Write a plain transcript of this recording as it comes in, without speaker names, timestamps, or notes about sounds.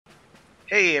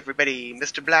Hey everybody,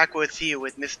 Mr. Blackwood here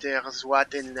with Mr.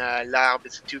 Zwat and Larb.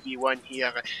 It's a 2v1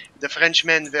 here. The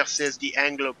Frenchmen versus the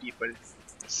Anglo people.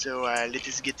 So let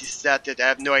us get this started. I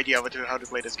have no idea how to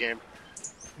play this game.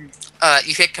 You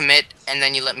hit commit, and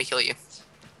then you let me kill you.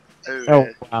 Oh,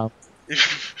 wow.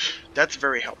 That's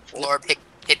very helpful. Lord,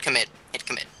 hit commit. Hit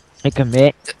commit. Hit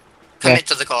commit? Commit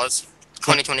to the cause.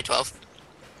 2012.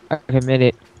 I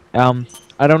committed.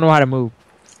 I don't know how to move.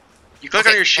 You click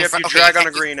on your ship, you drag on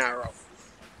a green arrow.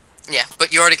 Yeah,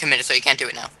 but you already committed, so you can't do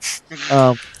it now.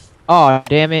 Oh,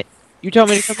 damn it. You told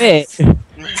me to commit.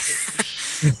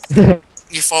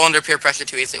 You fall under peer pressure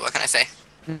too easily, what can I say?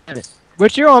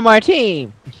 But you're on my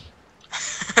team.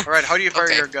 Alright, how do you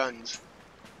fire your guns?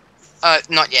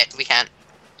 Not yet, we can't.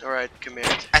 Alright, commit.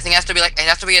 I think it has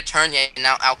to be a turn, yeah,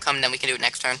 now outcome, then we can do it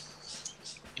next turn.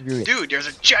 Dude, there's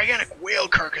a gigantic whale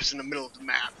carcass in the middle of the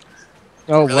map.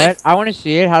 Oh, Really? what? I want to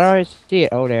see it. How do I see it?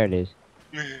 Oh, there it is.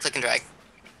 Click and drag.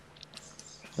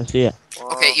 Let's see it.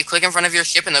 Okay, you click in front of your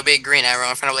ship and there'll be a green arrow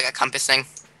in front of like a compass thing.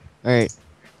 Alright.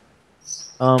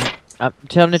 I'm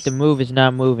telling it to move, it's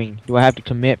not moving. Do I have to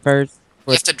commit first?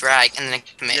 You have to drag and then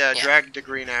commit. Yeah, drag the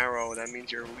green arrow. That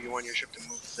means you want your ship to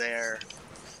move there.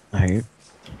 Alright.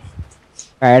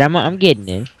 Alright, I'm getting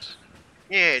this.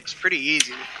 Yeah, it's pretty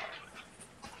easy.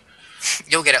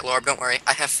 You'll get it, Lord, don't worry.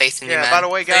 I have faith in you, man. Yeah, by the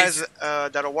way, guys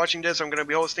that are watching this, I'm going to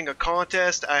be hosting a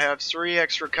contest. I have 3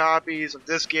 extra copies of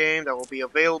this game that will be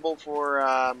available for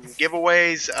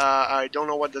giveaways. I don't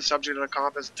know what the subject of the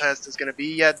contest is going to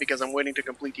be yet because I'm waiting to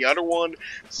complete the other one.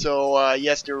 So,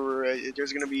 yes,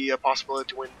 there's going to be a possibility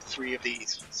to win 3 of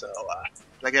these. So,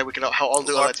 like that, we can all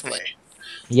do a Let's Play.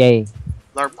 Yay.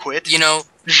 Larb quit. You know,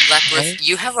 Blackworth,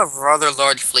 you have a rather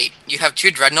large fleet. You have 2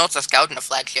 dreadnoughts, a scout, and a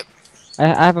flagship.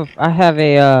 I have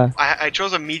a I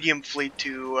chose a medium fleet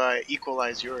to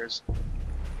equalize yours.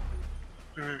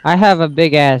 I have a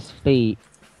big ass fleet.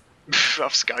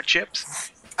 Of scout ships?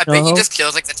 I bet you just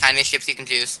chose like the tiniest ships you can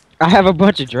choose. I have a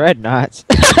bunch of dreadnoughts.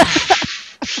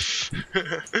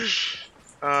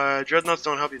 Dreadnoughts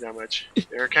don't help you that much.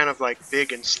 They're kind of like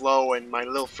big and slow, and my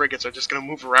little frigates are just gonna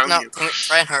move around you. Can we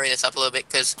try and hurry this up a little bit,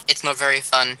 because it's not very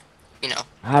fun, you know,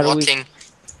 watching.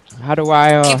 How do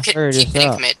I keep hurry this hitting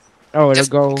up? commit. Oh, it'll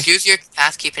Just go. choose your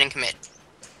path, keep it and commit.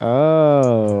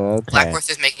 Oh, okay. Blackworth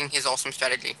is making his awesome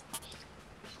strategy.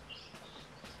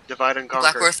 Divide and conquer.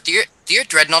 Blackworth, do your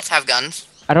dreadnoughts have guns?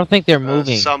 I don't think they're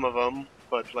moving. Some of them,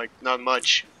 but like not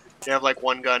much. They have like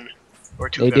 1 gun or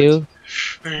 2 they guns. do?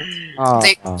 Oh,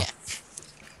 Yeah.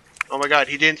 Oh my god,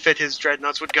 he didn't fit his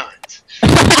dreadnoughts with guns.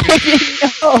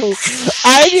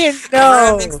 I didn't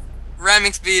know.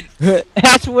 Ramming speed.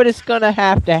 That's what is gonna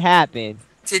have to happen.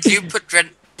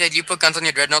 Did you put guns on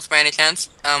your dreadnoughts by any chance,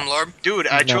 Lorb? Dude,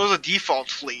 I chose a default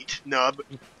fleet, nub.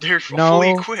 They're fully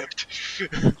equipped.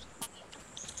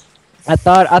 I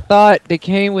thought they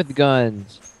came with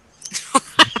guns.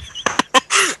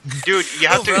 Dude, you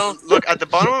have to look at the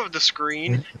bottom of the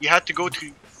screen. You have to go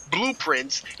to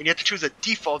blueprints, and you have to choose a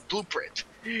default blueprint.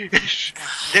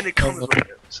 Then it comes with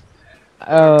those.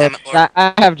 Oh, Damn it, Lord.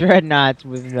 I have dreadnoughts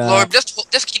with. Lord,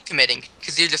 just keep committing,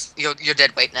 cause you're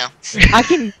dead weight now.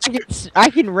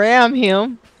 I can ram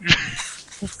him.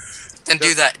 Then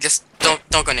do that. Just don't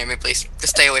go near me, please.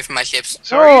 Just stay away from my ships.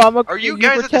 So are you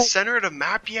guys at the center of the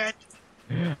map yet?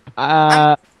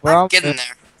 Well, I'm getting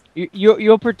there.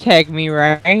 You'll protect me,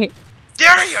 right?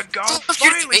 There you go. You're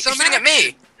Finally, shooting at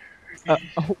me.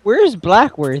 Where's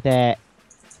Blackworth at?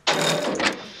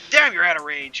 Damn, you're out of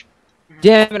range.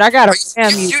 Damn it! I gotta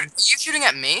ram you. Are you shooting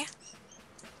at me?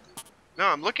 No,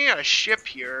 I'm looking at a ship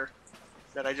here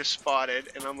that I just spotted,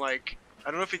 and I'm like, I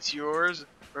don't know if it's yours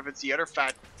or if it's the other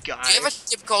fat guy. Do you have a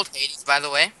ship called Hades, by the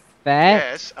way? Fat?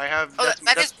 Yes, I have. Oh,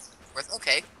 that is worth.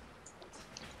 Okay.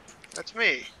 That's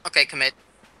me. Okay, commit.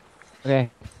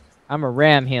 Okay, I'ma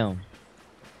ram him.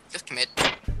 Just commit.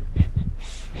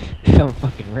 I'ma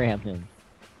fucking ram him.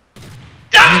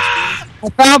 Ah! I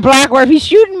found Blackworth. He's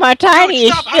shooting my tiny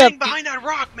Dude, stop ship. hiding behind that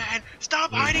rock, man!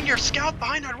 Stop hiding your scout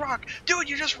behind that rock! Dude,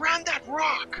 you just rammed that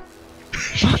rock!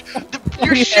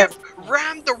 Your ship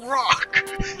rammed the rock!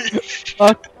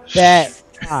 Fuck that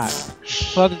rock.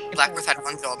 Fuck. Blackworth had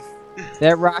one job.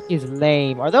 That rock is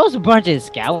lame. Are those a bunch of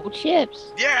scout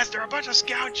ships? Yes, they're a bunch of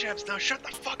scout ships. Now shut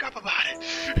the fuck up about it.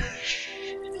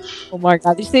 Oh my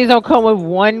god, these things don't come with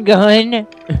 1 gun.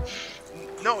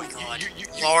 No,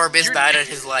 Lorb is bad at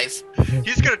his life.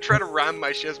 He's gonna try to ram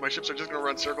my ships. My ships are just gonna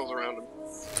run circles around him.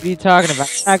 What are you talking about?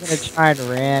 I'm not gonna try and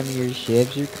ram your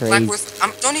ships. You're crazy.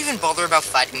 Blackworth, don't even bother about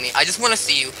fighting me. I just want to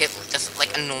see you hit, just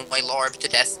like annoy Lorb to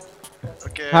death.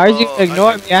 Okay. How are you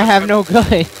ignoring me? I have no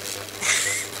gun.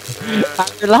 I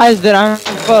realized that I'm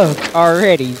fucked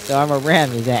already, so I'm gonna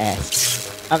ram his ass.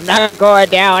 I'm not going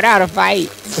down without a fight.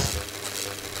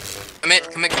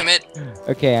 Commit.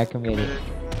 Okay, I committed.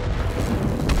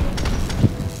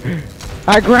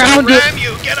 I grounded. Ram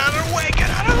you! Get out of the way! Get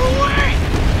out of the way!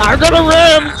 I'm gonna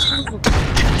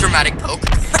ram. Dramatic poke.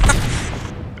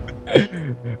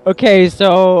 Okay,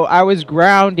 so I was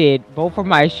grounded. Both of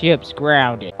my ships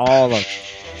grounded. All of them.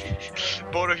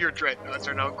 Both of your dreadnoughts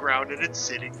are now grounded in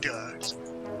sitting ducks.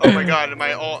 Oh my god, and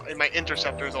my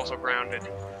interceptor is also grounded.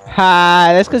 Ha!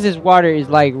 That's because this water is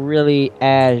like really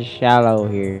as shallow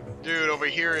here. Dude, over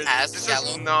here is this shallow.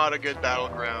 is not a good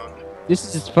battleground. This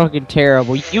is just fucking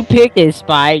terrible. You picked this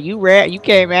spot. You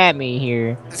came at me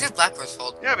here. This is Blackro's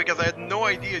fault. Yeah, because I had no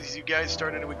idea you guys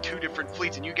started with 2 different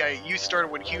fleets, and you started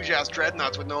with huge ass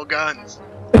dreadnoughts with no guns.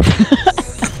 Because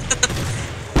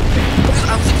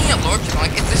I was looking at Lord, I'm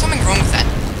like, is there something wrong with that?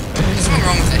 Is there something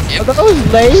wrong with that ship? Are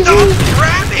those lazy? Stop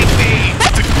grabbing me!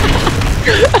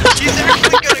 He's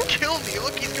actually gonna kill me.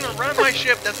 Look, he's gonna ram my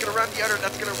ship. That's gonna ram the other.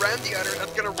 That's gonna ram the other.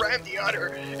 That's gonna ram the other.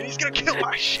 And he's gonna kill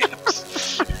my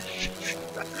ships.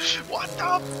 What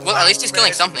the? Well, at least he's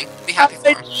killing something. Be happy for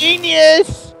I'm him. a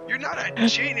genius. You're not a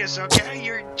genius, okay?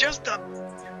 You're just a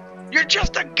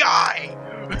guy.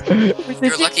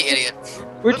 You're a lucky idiot.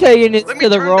 We're taking it Let me to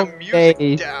the turn wrong the music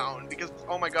days. down because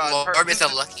oh my god, Lord is a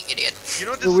lucky idiot. You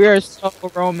know what this We are is? so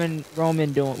Roman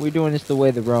doing. We're doing this the way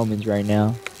the Romans right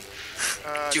now.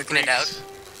 The Duking it out.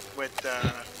 Greeks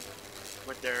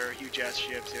with their huge ass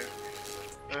ships here.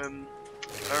 Alright.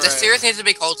 The series needs to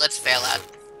be called Let's Fail At.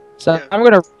 So Yeah. I'm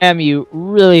gonna ram you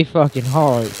really fucking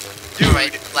hard. Dude,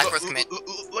 Right, Blackro's commit.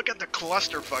 Look at the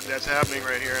clusterfuck that's happening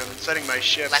right here. I'm setting my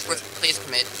ships. Blackro's, please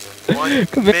commit. 1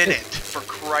 Commit. minute, for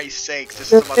Christ's sakes.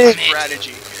 This is about the Commit.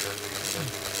 strategy.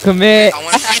 Commit. I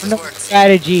want to see No this work.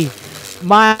 strategy.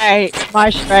 My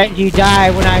strategy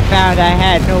died when I found I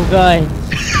had no guns.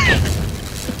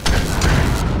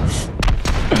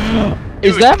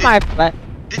 Is Dude, that my flat?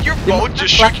 Did your Did boat my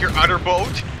just flag- shoot your other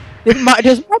boat?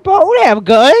 Does my boat have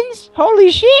guns? Holy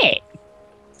shit!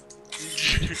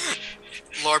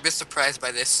 Lord is surprised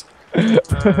by this.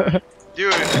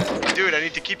 Dude, I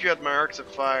need to keep you at my arcs of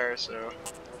fire, so...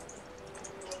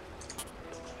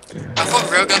 I thought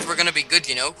railguns were gonna be good,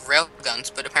 you know? Railguns,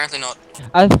 but apparently not.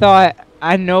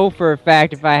 I know for a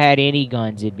fact if I had any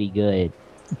guns it'd be good.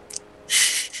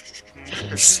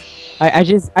 I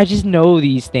just know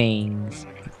these things.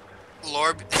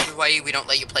 Lord, this is why we don't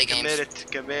let you play games.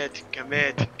 Commit.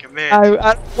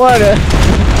 I don't wanna.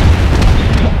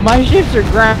 My ships are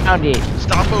grounded.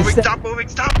 Stop moving!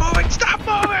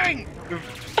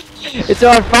 It's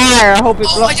on fire. I hope it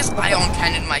Oh, blows. I just ion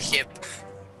cannon my ship.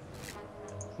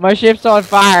 My ship's on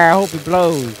fire. I hope it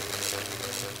blows.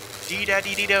 Dee da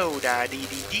dee dee do da dee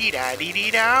dee dee da dee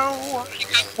dee do. I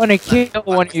wanna kill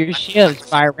one of your ships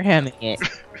by ramming it.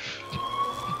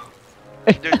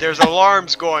 Dude, there's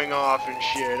alarms going off and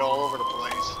shit all over the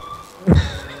place.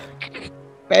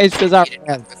 It's because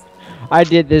I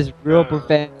did this real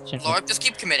professional. Lord, just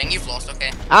keep committing. You've lost,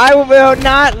 okay? I will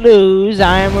not lose.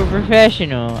 I am a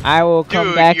professional. I will come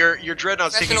Dude, back. your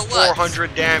dreadnought's taking Professional what?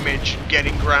 400 damage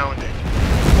getting grounded.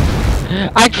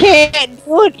 I can't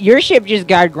do it. Your ship just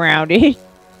got grounded.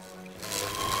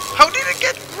 How did it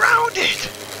get grounded?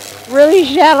 Really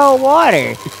shallow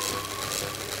water.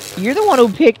 You're the one who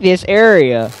picked this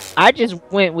area. I just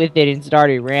went with it and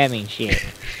started ramming shit.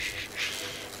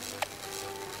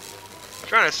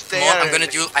 Trying to stay Come on, out I'm of gonna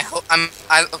it. do.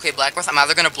 Okay, Blackroth, I'm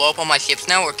either gonna blow up all my ships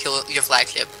now or kill your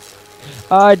flagship.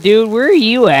 Dude, where are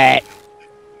you at?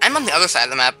 I'm on the other side of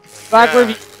the map. Blackbird,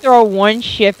 Yeah. if you throw one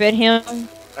ship at him,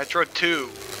 I threw 2.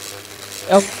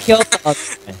 it'll kill the other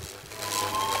one.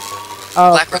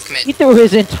 Oh, Blackroth, commit. he threw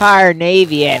his entire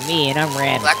navy at me and I'm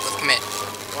ramming. Blackroth, commit.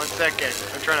 1 second.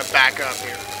 I'm trying to back up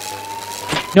here.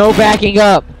 No backing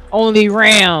up. Only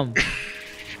ram.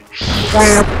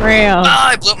 Ram. Ah,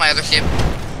 I blew up my other ship.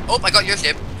 Oh, I got your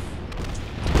ship.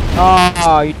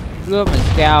 Oh, you blew up my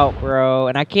scout, bro.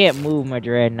 And I can't move my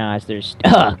dreadnoughts. They're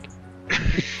stuck.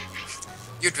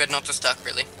 Your dreadnoughts are stuck,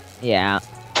 really. Yeah.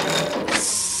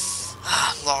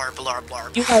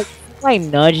 Larb. You like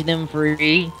nudge them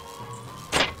free.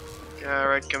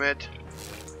 Alright, commit.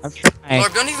 I'm trying.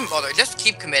 Lord, don't even bother. Just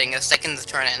keep committing the second the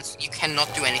turn ends. You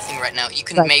cannot do anything right now. You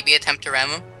can Like- maybe attempt to ram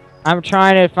him. I'm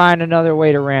trying to find another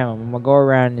way to ram them. I'm gonna go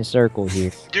around in a circle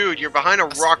here. Dude, you're behind a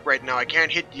rock right now. I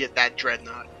can't hit you at that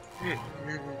dreadnought.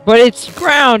 But it's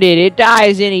grounded. It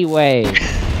dies anyway.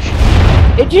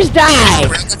 It just died.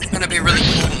 Railguns are gonna be really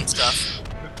cool and stuff.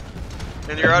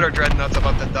 And your other dreadnought's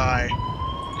about to die.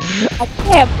 I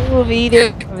can't move either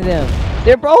of them.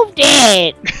 They're both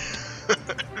dead.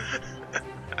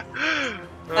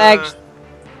 Uh,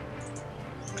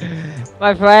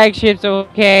 My flagship's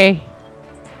okay.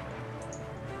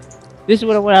 This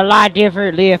would have went a lot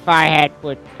differently if I had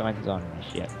put guns on the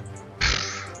ship.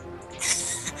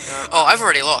 Oh, I've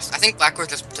already lost. I think Blackworth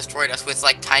just destroyed us with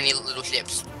like tiny little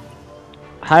ships.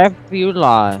 How have you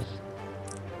lost?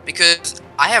 Because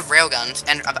I have railguns,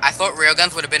 and I thought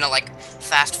railguns would have been a like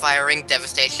fast-firing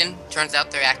devastation. Turns out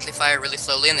they actually fire really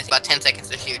slowly, and they take about 10 seconds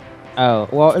to shoot. Oh,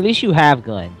 well, at least you have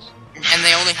guns. And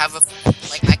they only have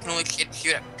like I can only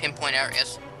shoot at pinpoint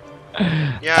areas.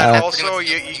 Yeah, Oh. also,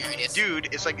 Pretty much dude,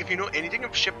 it's like if you know anything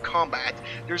of ship combat,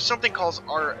 there's something called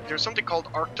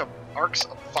arcs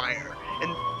of fire,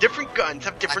 and different guns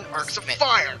have different arcs of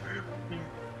fire.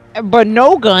 But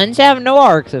no guns have no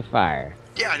arcs of fire.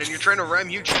 Yeah, then you're trying to ram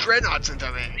huge dreadnoughts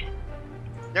into me.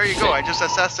 There you go. I just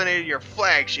assassinated your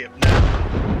flagship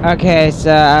now. Okay,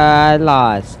 so I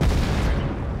lost.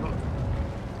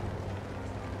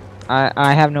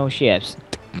 I have no ships.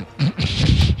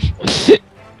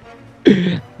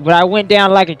 But I went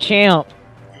down like a champ.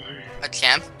 A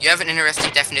champ? You have an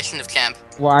interesting definition of champ.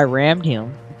 Well, I rammed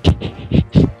him.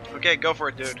 Okay, go for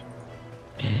it, dude.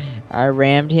 I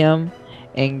rammed him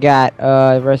and got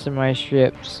the rest of my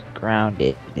ships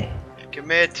grounded.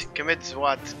 Commit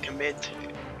what? Commit.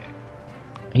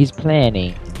 He's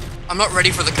planning. I'm not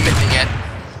ready for the commitment yet.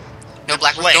 No,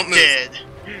 Blackworth, don't move. Dead.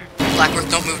 Blackworth,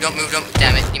 don't move, don't move, don't.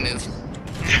 Damn it, he moved.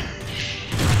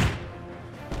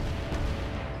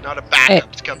 Not a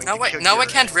backup's coming. Now to kill I your-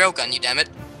 can't railgun you, damn it.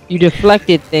 You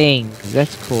deflected things.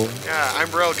 That's cool. Yeah, I'm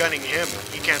railgunning him.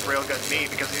 He can't railgun me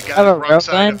because he's got Have the a wrong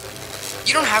side. railgun?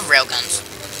 You don't have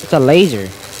railguns. It's a laser.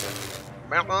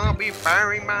 Well, I'll be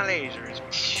firing my lasers.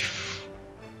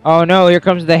 Oh no, here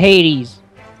comes the Hades.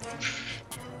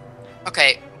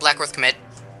 Okay, Blackworth, commit.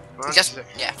 What? Just,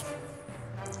 yeah.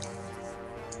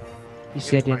 He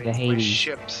said in the My Hades.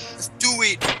 ships. Let's do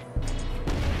it.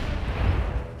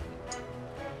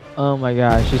 Oh my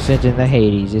gosh, he sent in the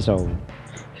Hades. It's over.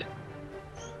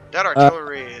 That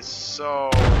artillery is so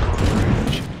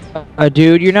rich.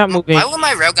 Dude, you're not moving. Why will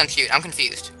my railgun shoot? I'm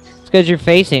confused. It's because you're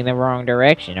facing the wrong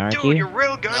direction, aren't Dude, you? your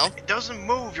railgun No. it doesn't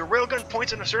move. Your railgun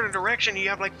points in a certain direction. You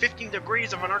have like 15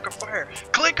 degrees of an arc of fire.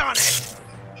 Click on it.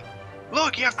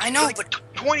 Look, you have I know, like, but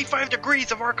 25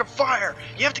 degrees of arc of fire.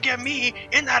 You have to get me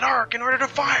in that arc in order to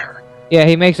fire. Yeah,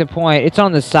 he makes a point. It's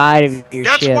on the side of your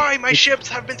That's ship. why my ships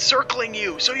have been circling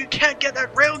you, so you can't get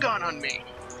that railgun on me.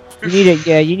 You need to,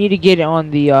 yeah, you need to get it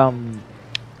on the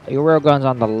your railgun's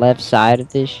on the left side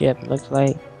of this ship. It looks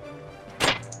like.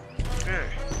 Yeah.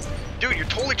 Dude, you're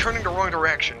totally turning the wrong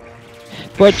direction.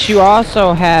 But you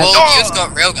also have. Well, you just got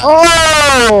railgun.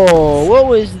 Oh, what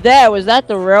was that? Was that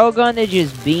the railgun that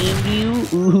just beamed you?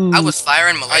 Ooh. I was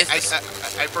firing I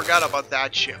Malethus. forgot about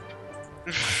that ship.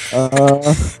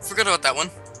 Forgot about that one.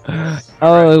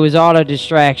 Oh, it was all a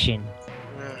distraction.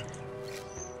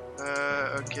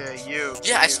 Okay, you.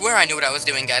 Yeah, I swear I knew what I was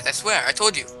doing, guys. I swear. I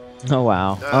told you. Oh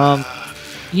wow.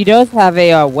 He does have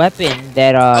a weapon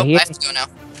that Oh, he. I have to go now.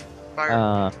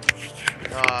 Fire.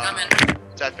 Come in.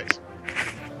 Sad face.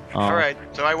 Oh. Alright,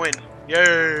 so I win.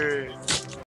 Yay!